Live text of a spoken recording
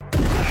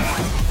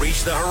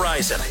Reach the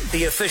Horizon,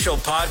 the official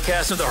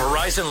podcast of the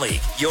Horizon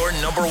League, your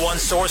number one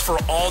source for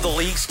all the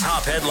league's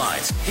top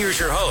headlines. Here's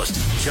your host,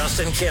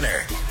 Justin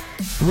Kinner.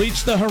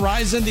 Reach the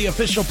Horizon, the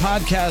official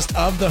podcast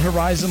of the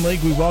Horizon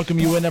League. We welcome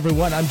you in,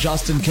 everyone. I'm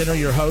Justin Kinner,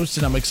 your host,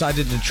 and I'm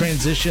excited to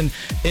transition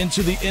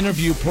into the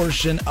interview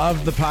portion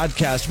of the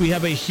podcast. We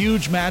have a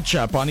huge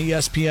matchup on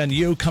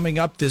ESPNU coming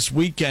up this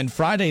weekend.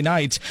 Friday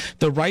night,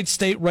 the Wright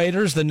State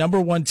Raiders, the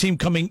number one team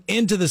coming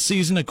into the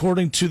season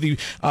according to the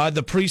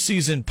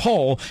preseason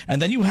poll.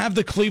 And then you have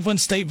the Cleveland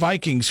State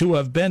Vikings, who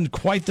have been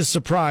quite the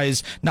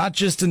surprise, not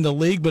just in the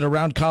league, but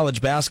around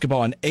college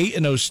basketball. An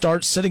 8-0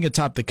 start, sitting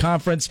atop the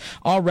conference,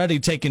 already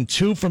taking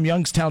 2 from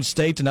Youngstown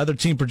State, another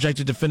team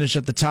projected to finish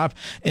at the top,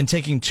 and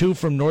taking 2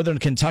 from Northern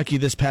Kentucky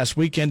this past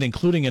weekend,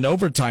 including an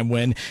overtime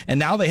win. And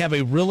now they have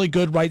a really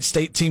good Wright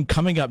State team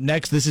coming up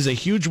next. This is a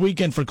huge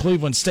weekend for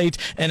Cleveland State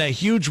and a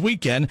huge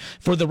weekend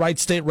for the Wright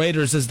State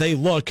Raiders as they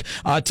look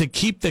to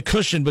keep the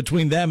cushion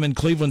between them and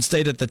Cleveland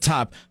State at the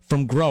top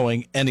from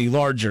growing any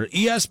larger.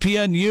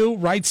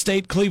 ESPNU, Wright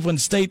State,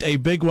 Cleveland State, a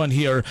big one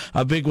here,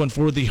 a big one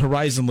for the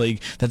Horizon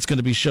League that's going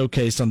to be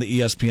showcased on the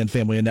ESPN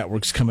family of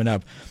networks coming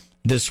up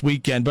this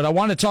weekend. But I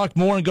want to talk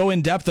more and go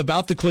in depth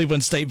about the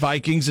Cleveland State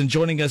Vikings, and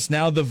joining us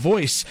now, the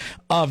voice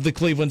of the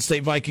Cleveland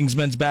State Vikings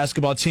men's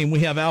basketball team. We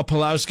have Al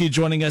Pawlowski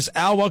joining us.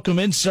 Al, welcome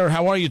in, sir.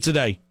 How are you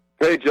today?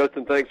 Hey,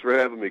 Justin. Thanks for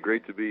having me.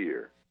 Great to be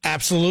here.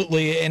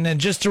 Absolutely. And then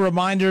just a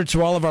reminder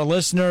to all of our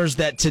listeners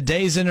that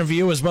today's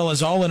interview, as well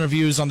as all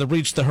interviews on the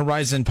Reach the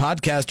Horizon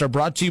podcast, are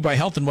brought to you by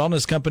health and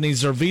wellness company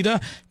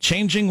Zurvita,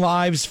 changing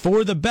lives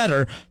for the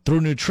better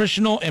through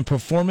nutritional and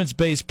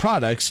performance-based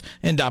products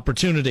and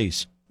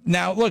opportunities.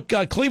 Now, look,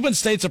 Cleveland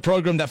State's a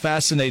program that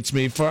fascinates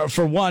me,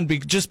 for one,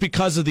 just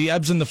because of the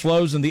ebbs and the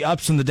flows and the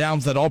ups and the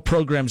downs that all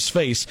programs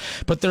face.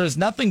 But there is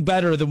nothing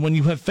better than when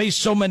you have faced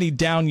so many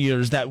down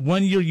years that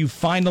one year you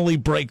finally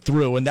break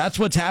through. And that's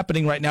what's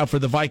happening right now for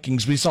the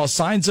Vikings. We saw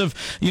signs of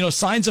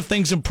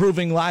things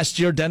improving last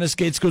year. Dennis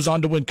Gates goes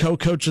on to win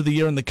co-coach of the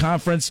year in the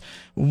conference.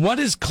 What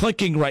is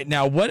clicking right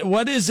now?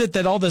 What is it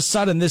that all of a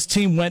sudden this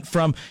team went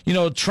from,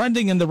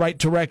 trending in the right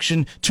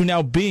direction to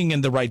now being in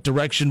the right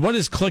direction? What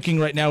is clicking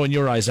right now in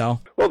your eyes,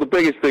 Al? Well, the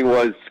biggest thing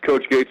was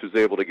Coach Gates was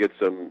able to get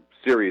some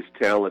serious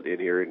talent in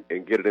here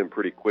and get it in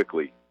pretty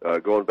quickly.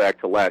 Going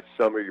back to last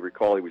summer, you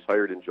recall he was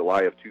hired in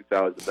July of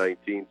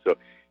 2019, so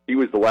he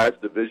was the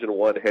last Division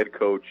I head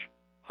coach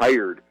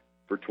hired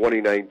for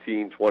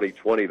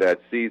 2019-2020 that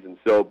season.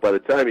 So by the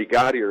time he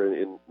got here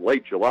in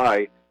late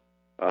July,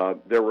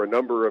 there were a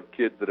number of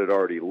kids that had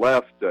already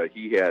left.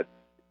 He had,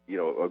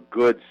 a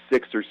good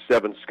 6 or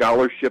 7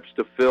 scholarships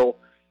to fill.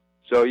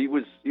 So he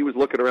was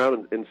looking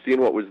around and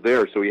seeing what was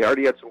there. So he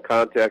already had some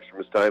contacts from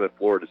his time at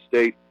Florida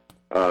State.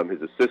 His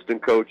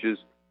assistant coaches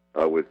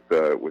with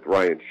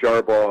Ryan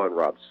Sharbaugh and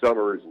Rob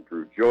Summers and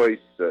Drew Joyce.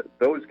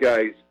 Those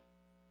guys,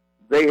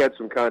 they had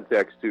some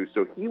contacts too.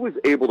 So he was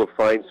able to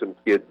find some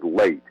kids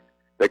late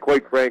that,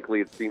 quite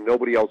frankly, it seemed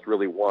nobody else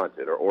really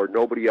wanted, or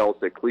nobody else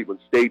at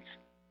Cleveland State's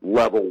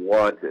level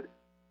wanted.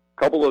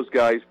 A couple of those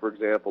guys, for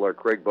example, are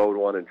Craig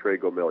Beaudoin and Trey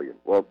Gomillion.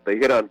 Well, they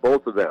hit on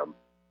both of them.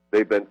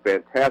 They've been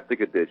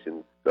fantastic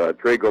additions.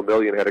 Trey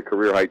Gomillion had a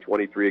career-high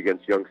 23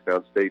 against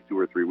Youngstown State 2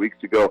 or 3 weeks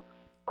ago.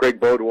 Craig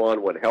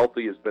Beaudoin, when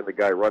healthy, has been the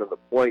guy running the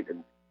point.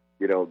 And,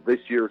 this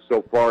year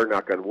so far,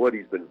 knock on wood,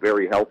 he's been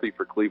very healthy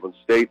for Cleveland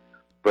State.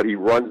 But he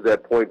runs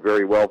that point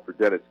very well for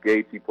Dennis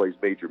Gates. He plays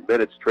major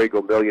minutes. Trey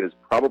Gomillion is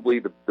probably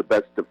the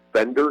best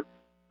defender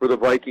for the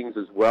Vikings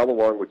as well,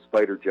 along with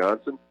Spider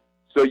Johnson.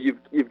 So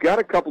you've got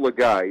a couple of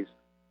guys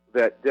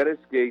that Dennis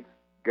Gates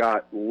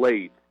got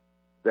late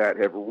that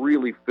have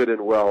really fit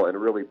in well and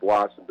really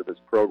blossomed to this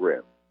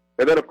program.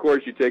 And then, of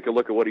course, you take a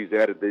look at what he's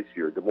added this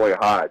year. D'Moy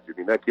Hodge,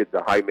 that kid's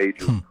a high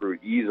major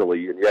recruit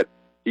easily, and yet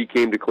he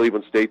came to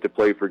Cleveland State to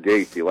play for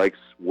Gates. He likes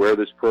where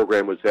this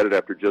program was headed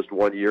after just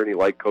 1 year, and he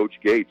liked Coach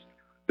Gates.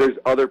 There's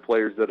other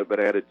players that have been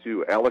added,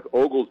 too. Alec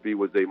Oglesby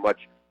was a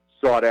much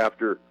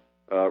sought-after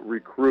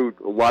recruit.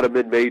 A lot of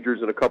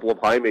mid-majors and a couple of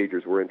high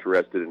majors were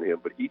interested in him,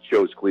 but he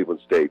chose Cleveland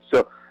State.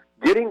 So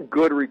getting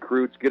good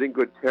recruits, getting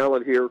good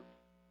talent here.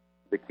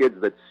 The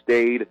kids that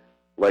stayed,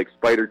 like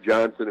Spider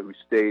Johnson, who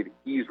stayed,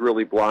 he's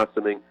really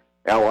blossoming.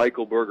 Al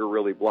Eichelberger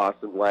really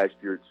blossomed last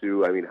year,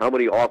 too. How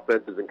many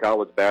offenses in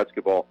college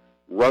basketball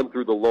run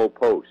through the low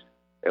post?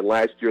 And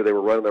last year they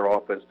were running their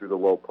offense through the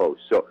low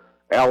post. So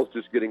Al's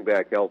just getting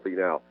back healthy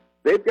now.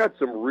 They've got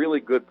some really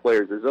good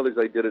players. There's others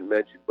I didn't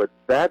mention, but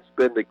that's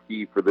been the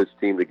key for this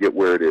team to get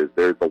where it is.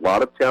 There's a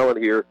lot of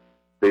talent here.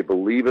 They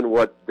believe in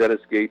what Dennis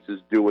Gates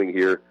is doing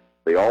here.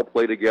 They all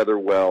play together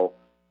well.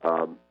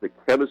 The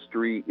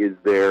chemistry is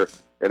there,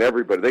 and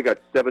everybody. They got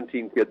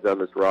 17 kids on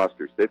this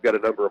roster, so they've got a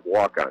number of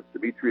walk-ons.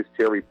 Demetrius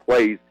Terry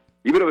plays,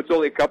 even if it's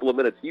only a couple of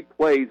minutes, he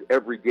plays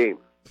every game.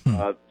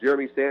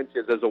 Jeremy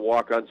Sanchez, as a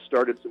walk-on,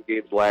 started some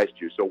games last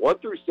year. So 1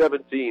 through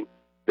 17,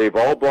 they've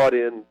all bought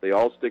in. They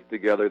all stick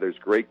together. There's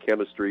great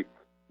chemistry.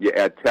 You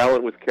add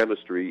talent with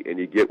chemistry, and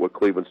you get what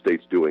Cleveland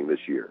State's doing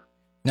this year.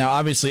 Now,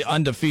 obviously,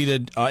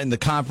 undefeated in the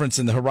conference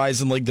in the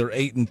Horizon League, they're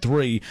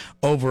 8-3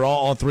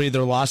 overall. All three of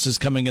their losses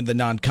coming in the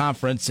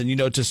non-conference.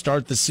 And to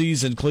start the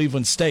season,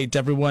 Cleveland State,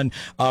 everyone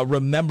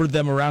remembered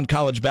them around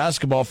college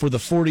basketball for the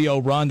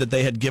 40-0 run that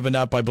they had given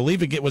up. I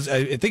think it was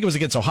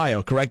against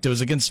Ohio, correct? It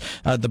was against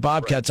the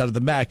Bobcats out of the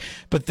MAC.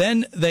 But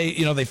then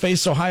they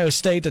faced Ohio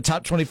State, a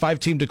top 25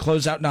 team, to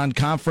close out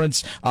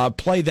non-conference,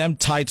 play them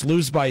tight,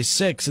 lose by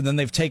 6, and then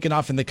they've taken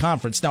off in the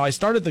conference. Now, I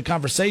started the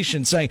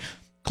conversation saying,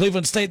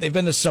 Cleveland State, they've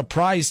been a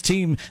surprise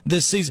team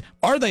this season.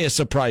 Are they a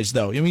surprise,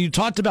 though? I mean, you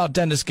talked about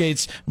Dennis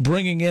Gates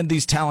bringing in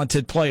these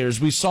talented players.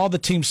 We saw the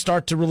team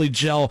start to really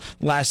gel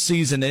last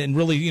season and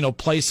really,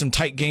 play some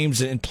tight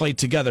games and play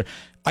together.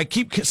 I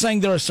keep saying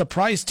they're a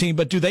surprise team,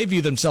 but do they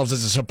view themselves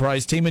as a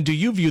surprise team? And do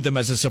you view them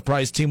as a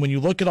surprise team when you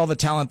look at all the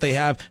talent they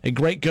have, a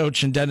great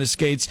coach in Dennis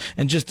Gates,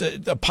 and just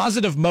a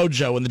positive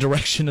mojo in the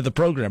direction of the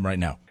program right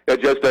now? Yeah,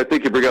 Justin, I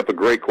think you bring up a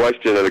great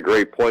question and a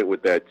great point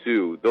with that,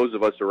 too. Those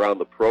of us around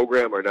the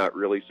program are not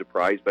really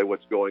surprised by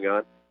what's going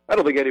on. I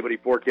don't think anybody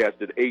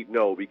forecasted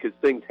 8-0 because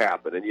things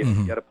happen, and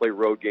you got to play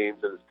road games,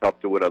 and it's tough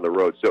to win on the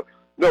road. So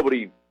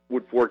nobody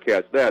would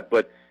forecast that.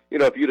 But,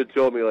 if you'd have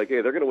told me, like,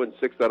 hey, they're going to win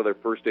 6 out of their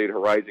first 8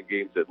 Horizon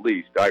games at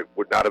least, I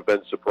would not have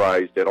been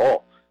surprised at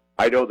all.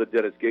 I know that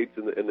Dennis Gates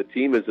and the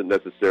team isn't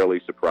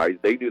necessarily surprised.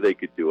 They knew they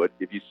could do it.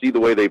 If you see the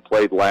way they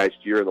played last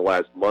year in the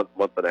last month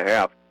and a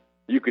half,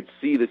 you could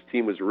see this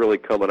team was really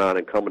coming on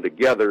and coming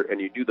together, and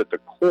you knew that the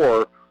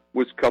core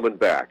was coming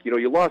back.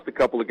 You lost a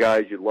couple of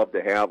guys you'd love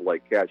to have,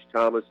 like Cash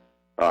Thomas.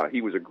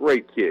 He was a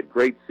great kid,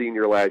 great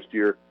senior last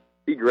year.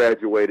 He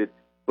graduated.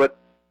 But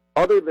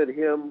other than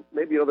him,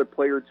 maybe another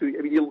player or two,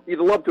 I mean, you'd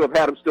love to have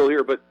had him still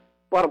here, but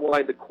bottom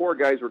line, the core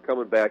guys were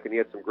coming back, and he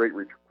had some great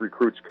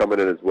recruits coming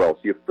in as well.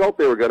 So you felt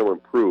they were going to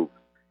improve.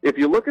 If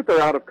you look at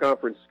their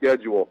out-of-conference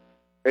schedule,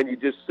 and you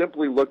just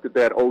simply looked at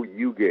that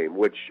OU game,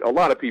 which a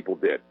lot of people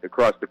did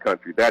across the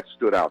country. That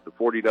stood out, the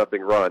 40-0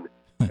 run.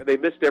 And they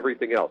missed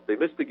everything else. They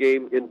missed the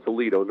game in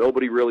Toledo.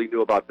 Nobody really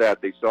knew about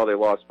that. They saw they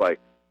lost by,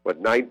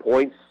 9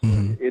 points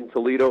in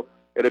Toledo.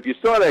 And if you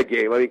saw that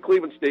game, I mean,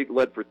 Cleveland State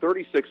led for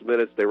 36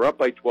 minutes. They were up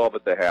by 12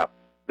 at the half.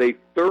 They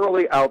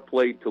thoroughly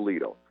outplayed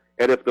Toledo.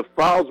 And if the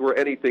fouls were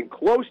anything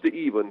close to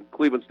even,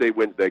 Cleveland State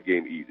wins that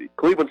game easy.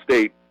 Cleveland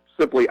State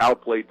simply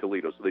outplayed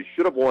Toledo, so they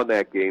should have won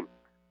that game.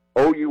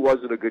 OU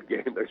wasn't a good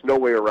game. There's no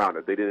way around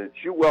it. They didn't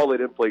shoot well. They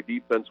didn't play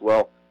defense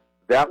well.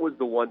 That was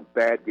the one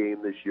bad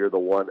game this year, the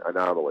one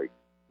anomaly.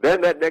 Then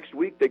that next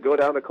week, they go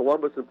down to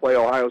Columbus and play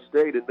Ohio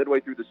State, and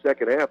midway through the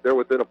second half, they're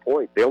within a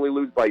point. They only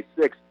lose by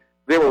 6.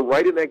 They were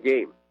right in that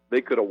game.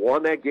 They could have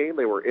won that game.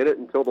 They were in it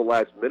until the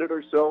last minute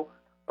or so.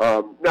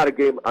 Not a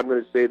game I'm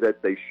going to say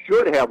that they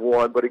should have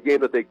won, but a game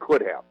that they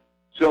could have.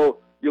 So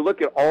you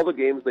look at all the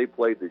games they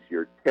played this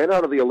year, 10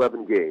 out of the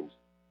 11 games,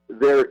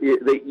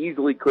 they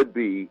easily could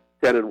be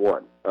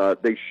 10-1.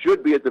 They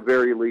should be at the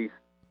very least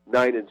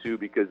 9-2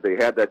 because they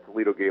had that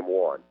Toledo game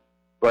won.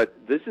 But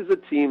this is a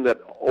team that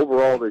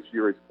overall this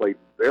year has played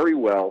very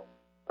well.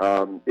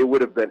 It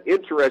would have been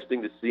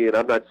interesting to see, and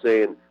I'm not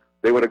saying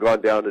they would have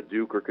gone down to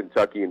Duke or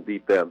Kentucky and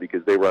beat them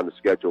because they were on the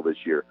schedule this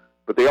year.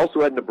 But they also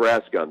had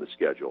Nebraska on the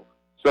schedule.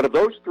 So out of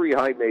those 3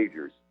 high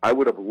majors, I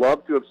would have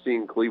loved to have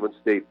seen Cleveland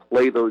State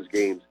play those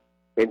games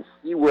and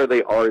see where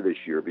they are this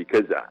year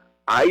because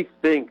I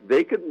think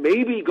they could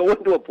maybe go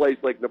into a place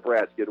like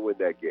Nebraska and win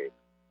that game.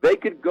 They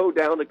could go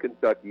down to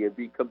Kentucky and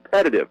be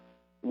competitive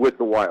with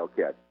the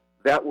Wildcats.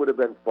 That would have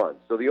been fun.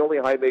 So the only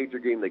high major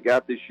game they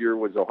got this year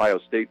was Ohio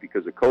State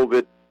because of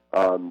COVID.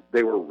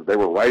 They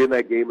were right in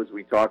that game as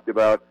we talked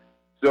about.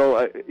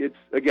 So it's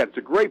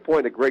a great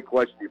point, a great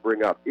question you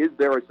bring up. Is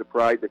there a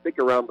surprise? I think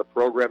around the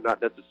program,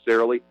 not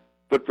necessarily,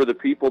 but for the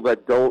people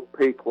that don't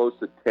pay close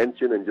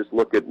attention and just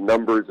look at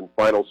numbers and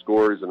final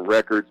scores and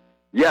records,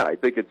 yeah, I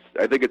think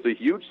it's a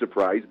huge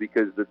surprise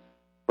because it's,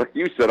 like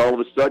you said, all of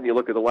a sudden you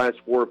look at the last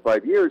 4 or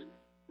 5 years,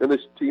 and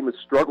this team has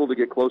struggled to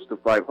get close to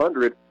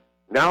 500.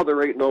 Now they're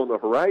 8-0 in the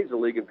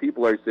Horizon League, and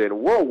people are saying,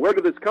 "Whoa, where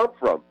did this come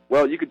from?"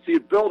 Well, you can see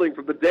it building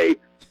from the day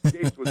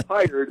Gates was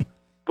hired,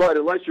 but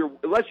unless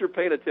you're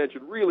paying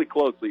attention really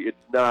closely,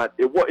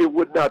 it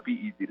would not be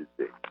easy to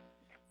see.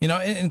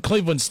 In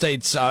Cleveland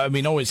State's,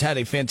 always had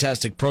a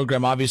fantastic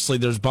program. Obviously,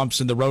 there's bumps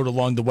in the road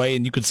along the way,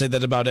 and you could say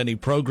that about any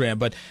program.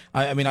 But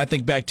I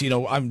think back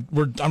to I'm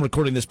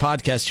recording this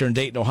podcast here in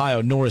Dayton,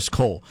 Ohio. Norris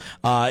Cole,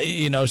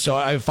 so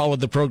I followed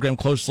the program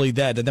closely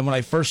then. And then when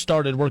I first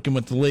started working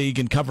with the league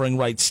and covering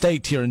Wright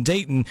State here in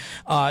Dayton,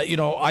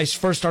 I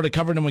first started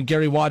covering them when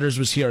Gary Waters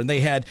was here, and they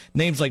had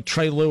names like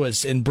Trey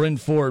Lewis and Bryn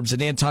Forbes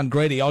and Anton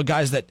Grady, all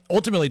guys that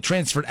ultimately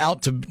transferred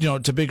out to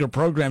to bigger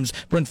programs.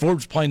 Bryn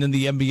Forbes playing in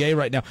the NBA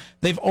right now.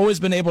 They've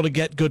always been able to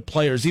get good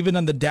players, even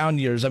in the down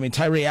years. I mean,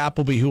 Tyree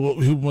Appleby,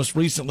 who most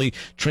recently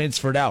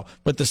transferred out.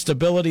 But the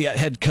stability at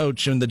head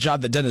coach and the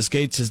job that Dennis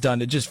Gates has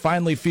done, it just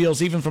finally feels,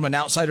 even from an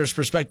outsider's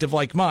perspective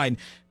like mine,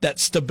 that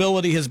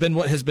stability has been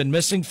what has been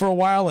missing for a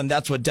while, and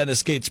that's what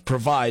Dennis Gates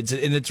provides.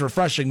 And it's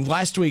refreshing.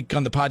 Last week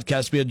on the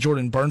podcast, we had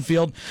Jordan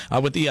Burnfield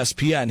with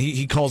ESPN.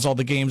 He calls all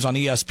the games on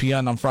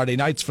ESPN on Friday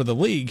nights for the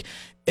league.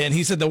 And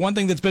he said the one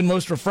thing that's been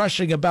most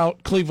refreshing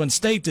about Cleveland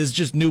State is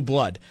just new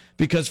blood,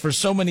 because for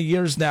so many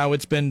years now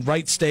it's been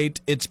Wright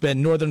State, it's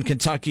been Northern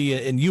Kentucky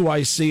and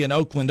UIC and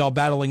Oakland all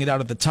battling it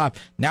out at the top.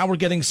 Now we're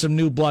getting some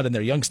new blood in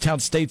there. Youngstown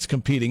State's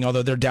competing,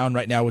 although they're down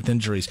right now with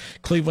injuries.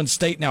 Cleveland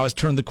State now has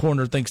turned the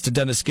corner thanks to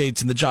Dennis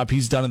Gates and the job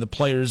he's done and the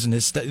players and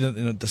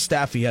the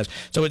staff he has.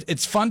 So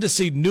it's fun to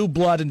see new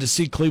blood and to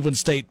see Cleveland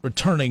State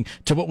returning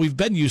to what we've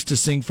been used to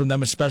seeing from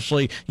them,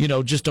 especially,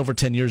 just over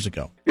 10 years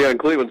ago. Yeah, and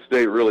Cleveland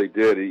State really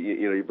did.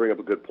 You bring up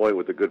a good point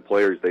with the good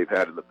players they've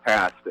had in the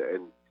past.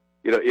 And,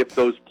 if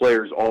those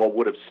players all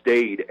would have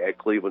stayed at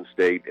Cleveland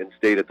State and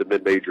stayed at the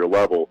mid-major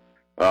level,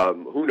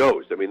 who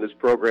knows? I mean, this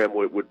program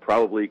would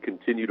probably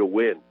continue to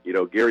win.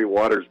 Gary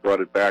Waters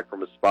brought it back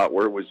from a spot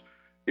where it was,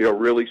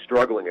 really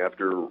struggling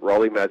after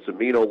Raleigh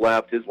Massimino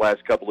left. His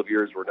last couple of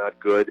years were not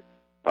good.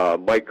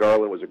 Mike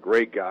Garland was a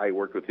great guy. I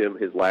worked with him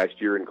his last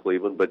year in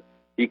Cleveland, but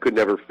he could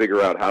never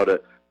figure out how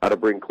to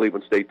bring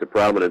Cleveland State to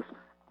prominence.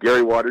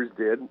 Gary Waters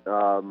did,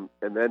 and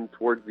then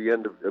towards the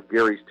end of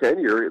Gary's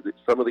tenure,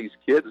 some of these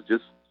kids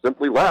just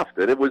simply left,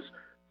 and it was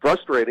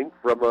frustrating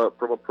from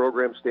a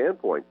program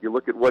standpoint. You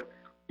look at what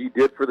he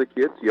did for the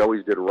kids; he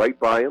always did right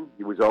by them.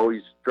 He was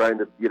always trying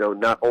to,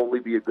 not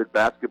only be a good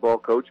basketball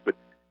coach, but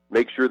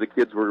make sure the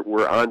kids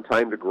were on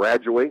time to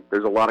graduate.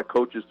 There's a lot of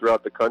coaches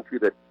throughout the country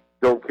that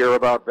don't care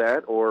about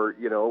that, or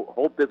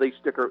hope that they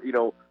stick,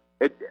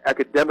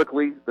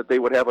 academically that they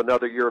would have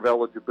another year of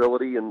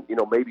eligibility, and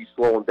maybe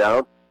slow them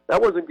down.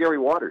 That wasn't Gary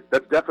Waters.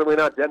 That's definitely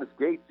not Dennis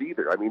Gates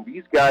either. I mean,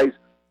 these guys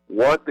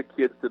want the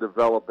kids to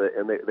develop it,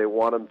 and they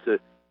want them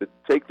to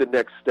take the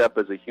next step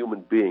as a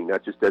human being,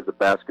 not just as a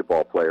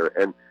basketball player.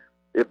 And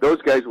if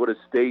those guys would have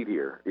stayed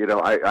here,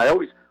 I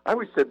always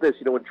said this,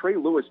 when Trey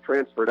Lewis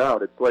transferred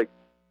out, it's like,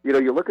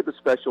 you look at the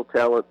special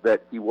talent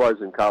that he was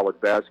in college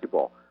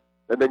basketball,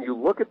 and then you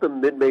look at the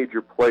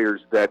mid-major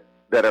players that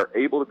are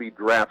able to be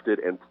drafted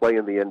and play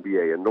in the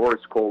NBA, and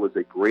Norris Cole is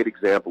a great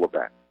example of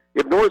that.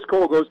 If Norris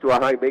Cole goes to a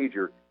high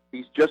major,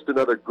 he's just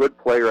another good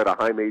player at a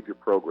high major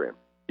program.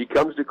 He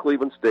comes to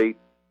Cleveland State.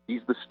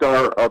 He's the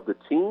star of the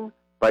team.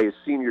 By his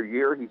senior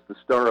year, he's the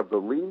star of the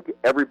league.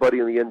 Everybody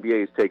in the NBA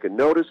has taken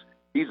notice.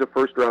 He's a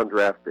first-round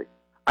draft pick.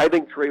 I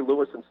think Trey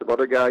Lewis and some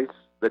other guys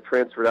that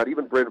transferred out,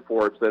 even Bryn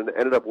Forbes, that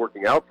ended up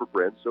working out for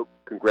Bryn, so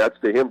congrats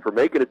to him for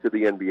making it to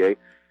the NBA.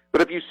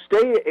 But if you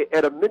stay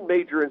at a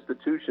mid-major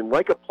institution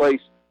like a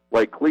place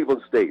like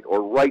Cleveland State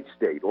or Wright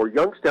State or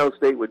Youngstown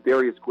State with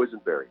Darius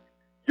Quisenberry,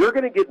 you're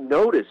going to get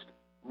noticed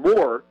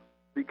more,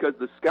 because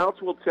the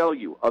scouts will tell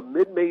you a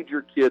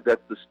mid-major kid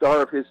that's the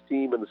star of his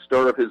team and the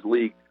star of his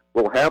league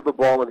will have the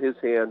ball in his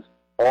hands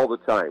all the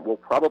time, will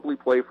probably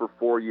play for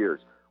 4 years,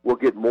 will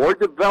get more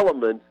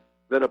development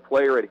than a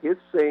player at his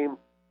same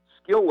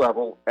skill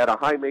level at a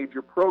high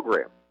major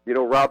program.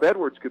 Rob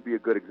Edwards could be a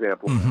good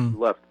example. He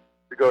left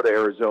to go to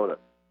Arizona.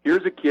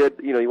 Here's a kid,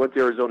 he went to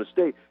Arizona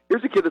State.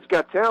 Here's a kid that's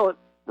got talent,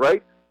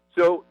 right?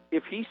 So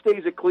if he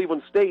stays at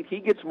Cleveland State, he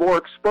gets more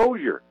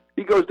exposure.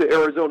 He goes to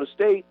Arizona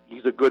State.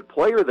 He's a good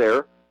player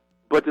there,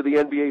 but do the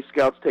NBA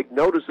scouts take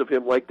notice of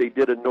him like they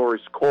did in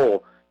Norris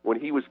Cole when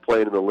he was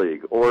playing in the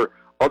league, or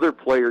other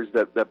players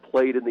that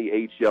played in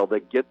the HL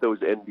that get those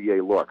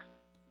NBA looks?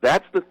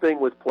 That's the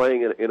thing with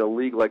playing in a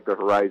league like the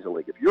Horizon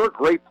League. If you're a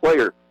great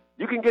player,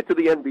 you can get to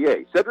the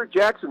NBA. Cedric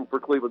Jackson for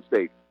Cleveland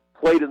State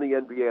played in the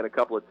NBA in a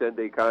couple of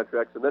 10-day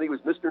contracts, and then he was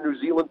Mr. New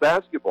Zealand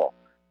basketball.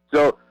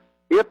 So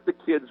if the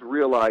kids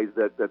realize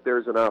that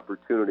there's an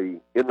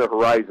opportunity in the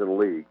Horizon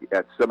League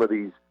at some of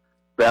these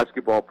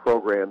basketball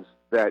programs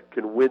that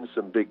can win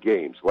some big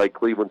games, like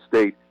Cleveland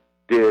State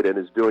did and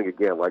is doing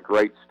again, like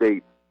Wright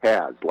State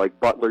has, like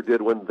Butler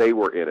did when they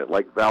were in it,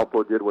 like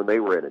Valpo did when they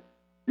were in it,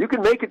 you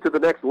can make it to the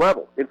next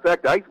level. In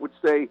fact, I would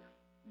say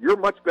you're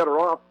much better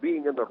off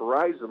being in the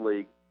Horizon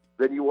League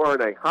than you are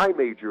in a high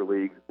major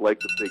league like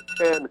the Big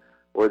Ten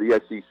or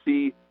the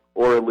SEC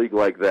or a league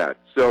like that.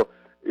 So,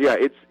 yeah,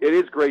 it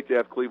is great to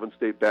have Cleveland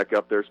State back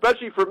up there,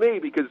 especially for me,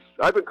 because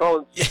I've been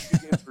calling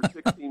games for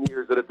 16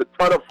 years, and it's a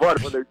ton of fun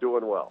when they're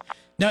doing well.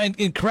 Now,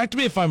 and correct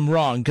me if I'm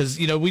wrong, because,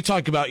 we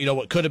talk about,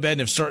 what could have been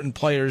if certain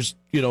players,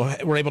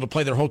 were able to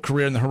play their whole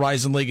career in the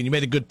Horizon League, and you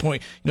made a good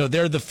point.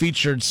 They're the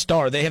featured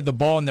star. They have the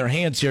ball in their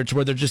hands here to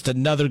where they're just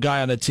another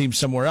guy on a team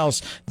somewhere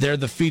else. They're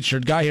the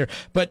featured guy here.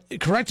 But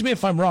correct me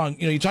if I'm wrong.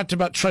 You talked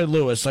about Trey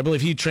Lewis. I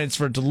believe he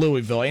transferred to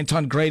Louisville.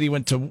 Anton Grady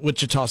went to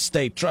Wichita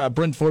State.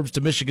 Bryn Forbes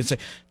to Michigan State.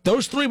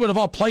 Those three would have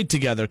all played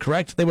together,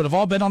 correct? They would have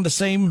all been on the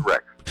same...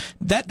 Correct.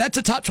 That's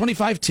a top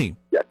 25 team.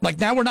 Yes. Like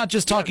now we're not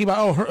just talking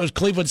about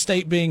Cleveland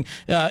State being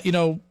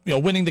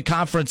winning the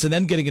conference and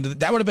then getting into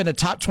that would have been a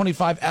top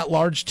 25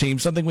 at-large team,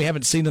 something we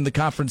haven't seen in the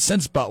conference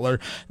since Butler.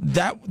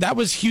 That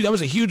was huge. That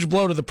was a huge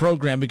blow to the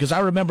program, because I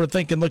remember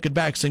looking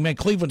back, saying, "Man,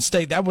 Cleveland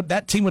State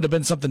that team would have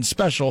been something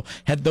special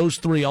had those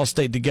three all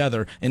stayed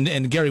together."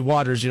 And Gary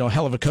Waters,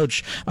 hell of a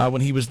coach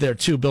when he was there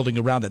too, building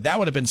around it. That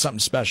would have been something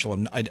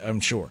special. I'm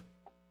sure.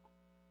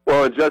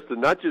 Well, and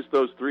Justin, not just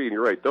those three, and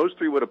you're right, those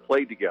three would have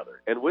played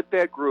together. And with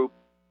that group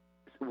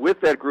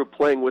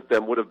playing with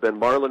them would have been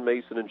Marlon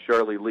Mason and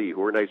Charlie Lee, who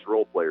were nice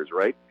role players,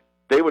 right?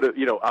 they would have,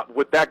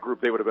 with that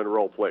group, they would have been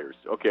role players,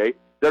 okay?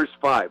 There's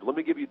 5. Let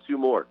me give you 2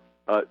 more.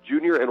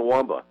 Junior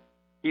Nwamba,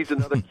 he's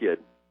another kid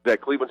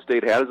that Cleveland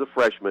State had as a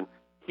freshman.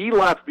 He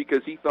left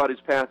because he thought his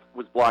path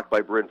was blocked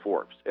by Bryn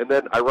Forbes. And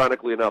then,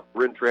 ironically enough,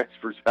 Bryn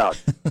transfers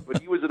out. But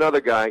he was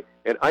another guy,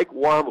 and Ike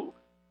Wamu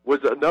was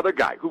another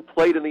guy who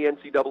played in the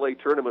NCAA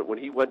tournament when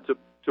he went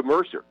to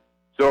Mercer.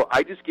 So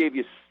I just gave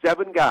you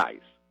 7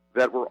 guys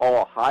that were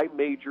all high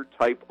major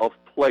type of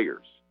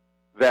players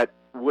that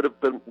would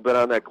have been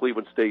on that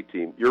Cleveland State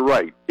team. You're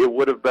right. It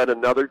would have been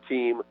another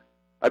team.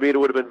 I mean, it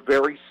would have been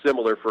very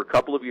similar for a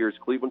couple of years.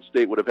 Cleveland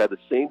State would have had the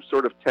same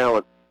sort of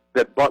talent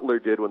that Butler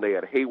did when they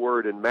had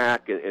Hayward and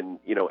Mack and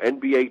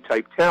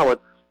NBA-type talent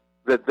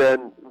that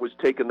then was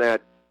taking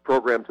that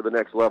program to the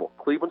next level.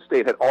 Cleveland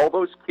State had all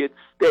those kids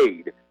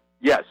stayed.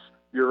 Yes,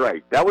 you're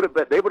right. They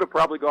would have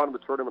probably gone to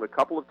the tournament a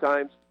couple of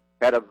times,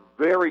 had a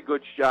very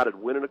good shot at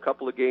winning a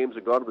couple of games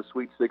and gone to the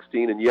Sweet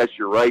 16, and yes,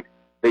 you're right,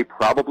 they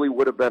probably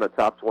would have been a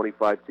top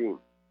 25 team.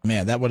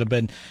 Man, that would have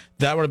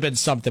been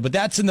something. But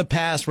that's in the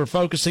past. We're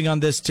focusing on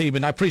this team,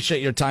 and I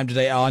appreciate your time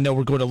today, Al. I know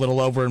we're going a little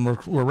over, and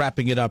we're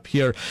wrapping it up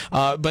here.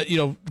 But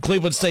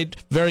Cleveland State,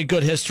 very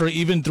good history,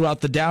 even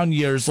throughout the down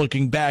years.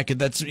 Looking back, and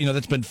that's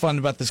been fun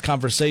about this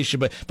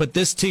conversation. But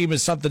this team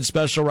is something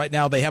special right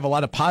now. They have a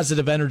lot of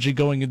positive energy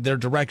going in their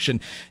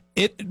direction.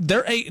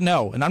 They're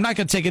 8-0, and I'm not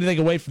going to take anything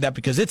away from that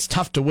because it's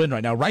tough to win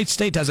right now. Wright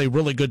State has a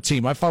really good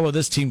team. I follow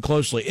this team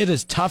closely. It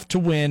is tough to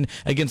win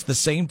against the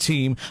same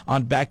team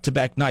on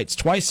back-to-back nights.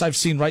 Twice I've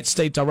seen Wright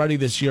State already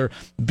this year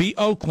beat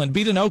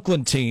an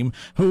Oakland team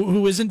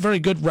who isn't very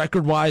good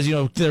record-wise.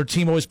 Their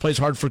team always plays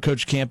hard for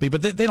Coach Campy,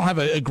 but they don't have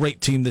a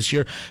great team this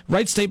year.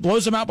 Wright State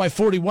blows them out by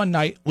 40 one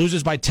night,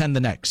 loses by 10 the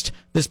next.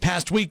 This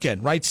past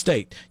weekend, Wright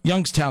State,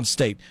 Youngstown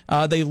State,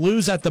 they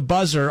lose at the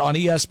buzzer on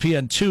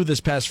ESPN2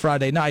 this past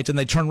Friday night, and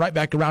they turn right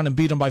back around and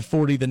beat them by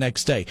 40 the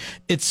next day.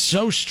 It's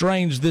so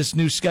strange, this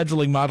new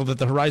scheduling model that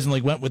the Horizon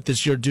League went with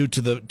this year due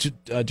to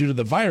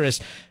the virus.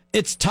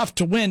 It's tough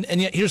to win,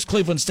 and yet here's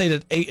Cleveland State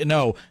at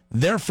 8-0.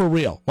 They're for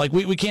real. Like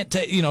we can't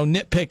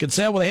nitpick and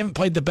say, well, they haven't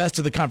played the best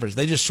of the conference.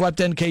 They just swept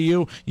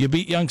NKU. You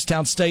beat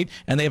Youngstown State,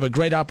 and they have a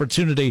great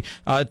opportunity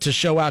to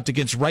show out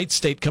against Wright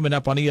State coming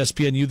up on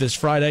ESPNU this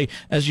Friday.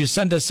 As you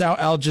send us out,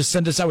 Al, just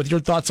send us out with your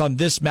thoughts on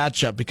this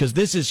matchup because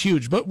this is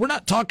huge. But we're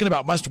not talking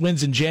about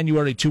must-wins in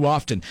January too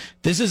often.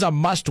 This is a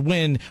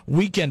must-win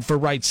weekend for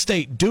Wright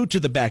State due to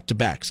the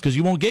back-to-backs because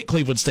you won't get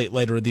Cleveland State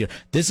later in the year.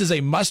 This is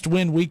a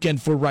must-win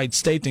weekend for Wright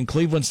State, and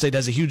Cleveland State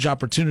has a huge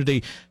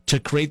opportunity to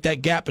create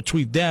that gap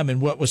between them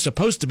and what was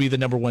supposed to be the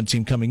number 1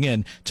 team coming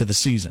in to the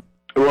season.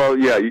 Well,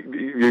 yeah,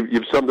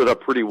 you've summed it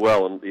up pretty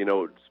well. And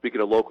speaking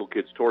of local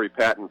kids, Torrey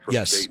Patton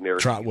from State and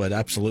Arizona, Trotwood,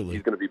 absolutely,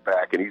 he's going to be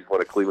back, and he's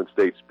one of Cleveland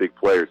State's big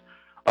players.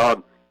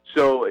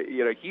 So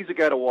he's a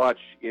guy to watch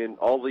in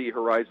all the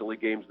Horizon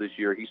League games this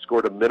year. He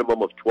scored a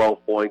minimum of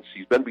 12 points.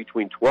 He's been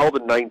between 12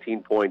 and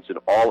 19 points in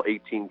all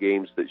 8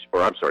 games this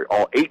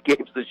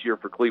year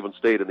for Cleveland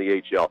State in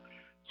the HL.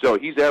 So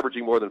he's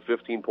averaging more than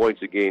 15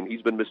 points a game.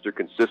 He's been Mr.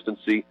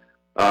 Consistency.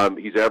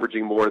 He's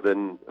averaging more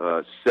than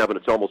 7.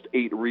 It's almost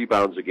 8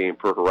 rebounds a game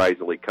per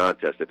Horizon League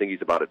contest. I think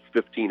he's about at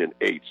 15 and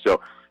 8.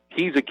 So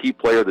he's a key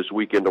player this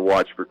weekend to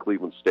watch for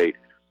Cleveland State.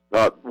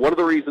 One of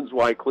the reasons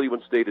why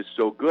Cleveland State is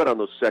so good on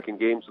those second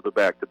games of the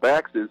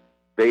back-to-backs is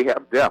they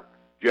have depth.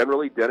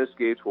 Generally, Dennis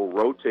Gates will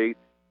rotate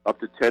up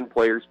to 10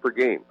 players per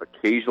game.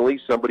 Occasionally,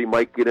 somebody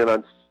might get in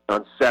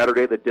on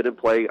Saturday that didn't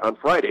play on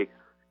Friday,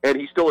 and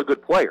he's still a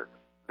good player.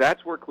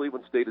 That's where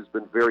Cleveland State has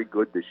been very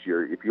good this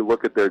year if you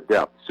look at their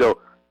depth. So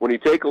when you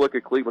take a look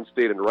at Cleveland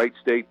State and Wright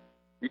State,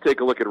 you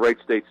take a look at Wright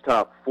State's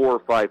top 4 or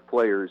 5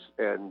 players,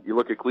 and you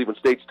look at Cleveland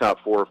State's top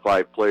 4 or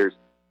 5 players,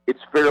 it's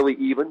fairly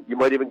even. You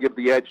might even give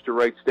the edge to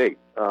Wright State.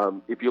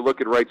 If you look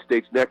at Wright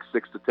State's next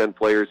 6 to 10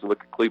 players and look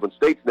at Cleveland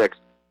State's next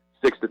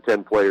 6 to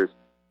 10 players,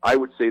 I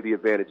would say the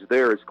advantage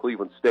there is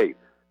Cleveland State.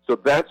 So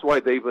that's why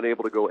they've been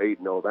able to go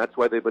 8-0. That's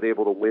why they've been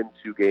able to win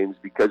 2 games,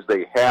 because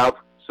they have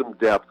some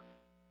depth.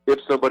 If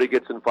somebody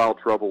gets in foul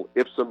trouble,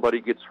 if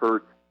somebody gets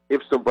hurt,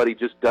 if somebody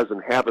just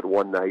doesn't have it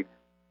one night,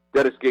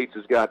 Dennis Gates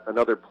has got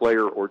another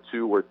player or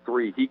 2 or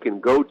 3 he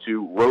can go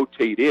to,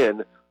 rotate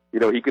in.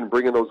 He can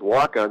bring in those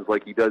walk-ons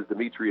like he does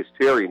Demetrius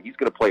Terry, and he's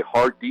going to play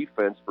hard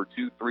defense for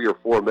 2, 3, or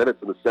 4 minutes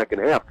in the second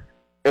half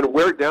and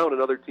wear down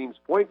another team's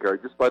point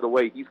guard just by the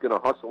way he's going to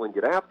hustle and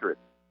get after it.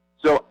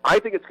 So I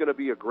think it's going to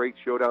be a great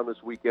showdown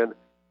this weekend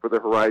for the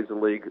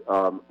Horizon League.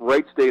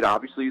 Wright State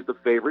obviously is the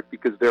favorite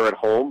because they're at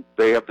home.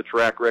 They have the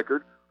track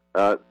record.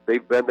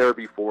 They've been there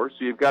before, so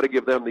you've got to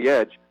give them the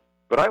edge.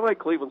 But I like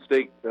Cleveland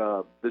State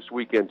this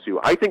weekend, too.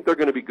 I think they're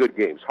going to be good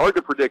games. Hard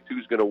to predict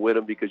who's going to win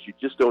them because you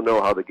just don't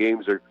know how the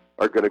games are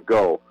going to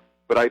go.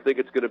 But I think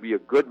it's going to be a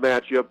good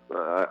matchup.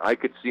 I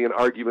could see an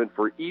argument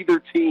for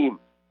either team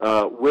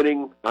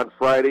winning on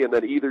Friday, and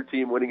then either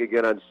team winning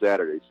again on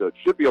Saturday. So it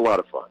should be a lot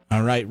of fun.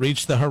 All right,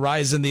 reach the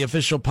Horizon, the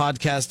official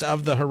podcast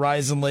of the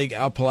Horizon League.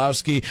 Al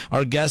Pawlowski,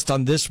 our guest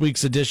on this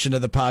week's edition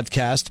of the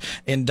podcast.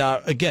 And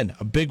again,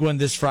 a big one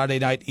this Friday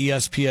night,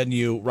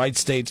 ESPNU, Wright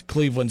State,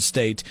 Cleveland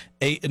State,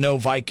 8-0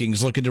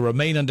 Vikings looking to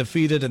remain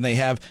undefeated, and they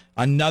have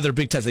another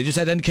big test. They just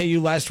had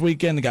NKU last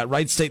weekend. They got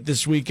Wright State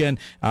this weekend,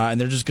 and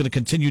they're just going to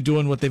continue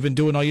doing what they've been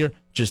doing all year,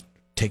 just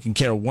taking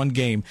care of one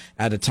game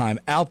at a time.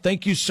 Al,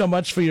 thank you so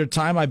much for your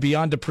time. I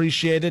beyond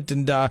appreciate it,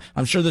 and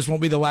I'm sure this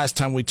won't be the last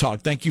time we talk.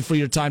 Thank you for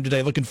your time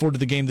today. Looking forward to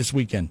the game this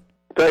weekend.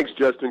 Thanks,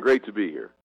 Justin. Great to be here.